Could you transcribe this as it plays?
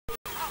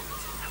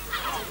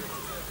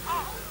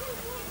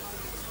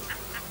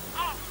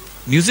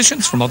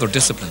Musicians from other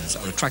disciplines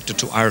are attracted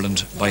to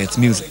Ireland by its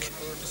music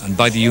and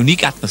by the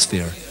unique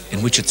atmosphere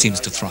in which it seems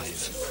to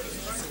thrive.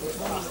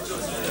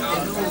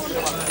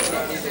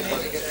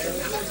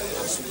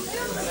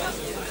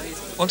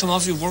 Well,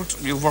 Tomas, you've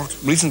worked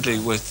recently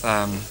with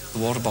the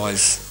Water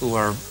Boys, who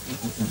are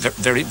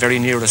very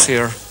near us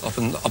here up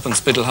in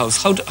Spiddle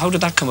House. How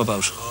did that come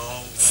about?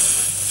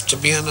 To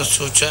be honest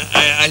with you,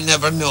 I'll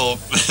never know.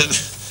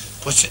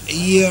 But a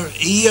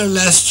year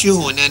last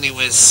June,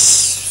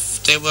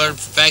 anyways, they were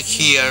back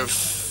here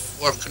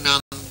working on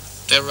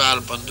their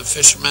album, The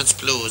Fisherman's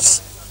Blues.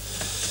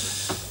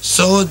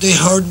 So they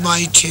heard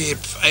my tape.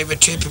 I was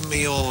taping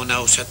my own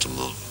out at the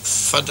moment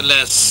for the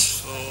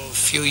last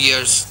few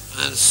years,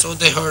 and so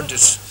they heard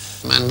it.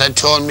 And they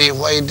told me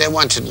why they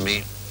wanted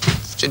me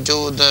to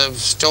do the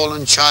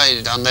Stolen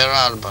Child on their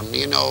album.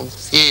 You know,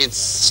 Yeats,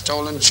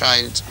 Stolen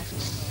Child.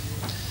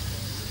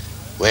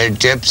 Where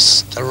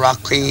dips the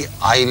rocky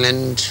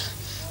island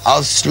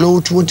of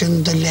Sloot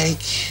within the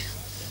lake,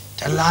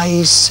 there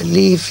lies a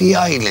leafy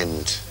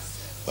island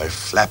where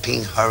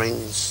flapping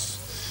herrings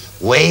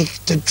wake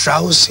the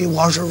drowsy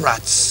water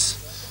rats.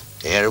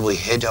 There we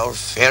hid our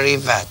fairy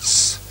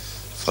vats,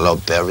 full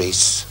of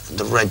berries and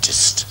the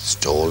reddest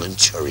stolen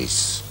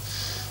cherries.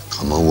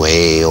 Come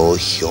away, O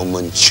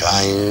human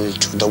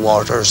child, to the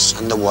waters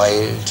and the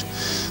wild,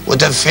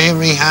 with a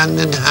fairy hand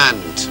in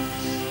hand,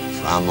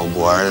 from a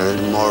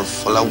world more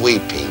full of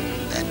weeping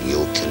than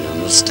you can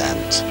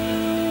understand.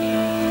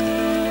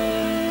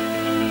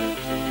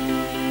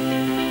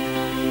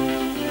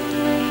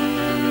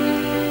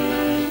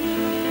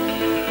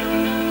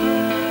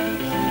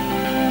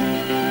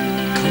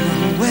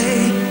 Come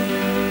away,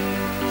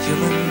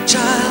 human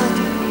child,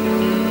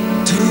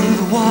 to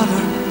the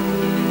water.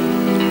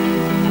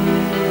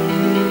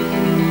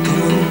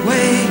 Come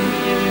away,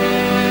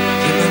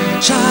 human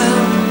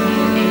child,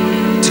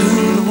 to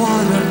the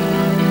water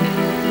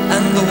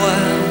and the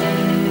wild,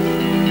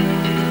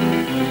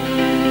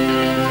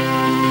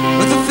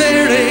 with a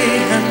fairy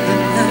hand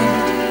in hand.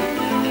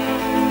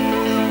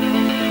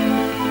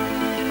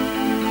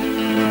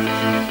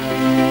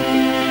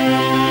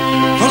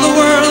 For the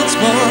world's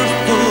more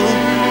full of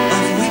weeping than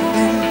you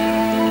can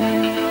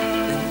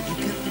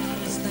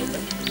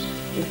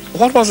understand.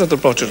 What was it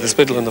that brought you to the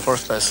Spiddle in the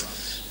first place?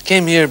 I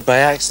came here by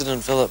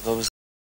accident, Philip. I was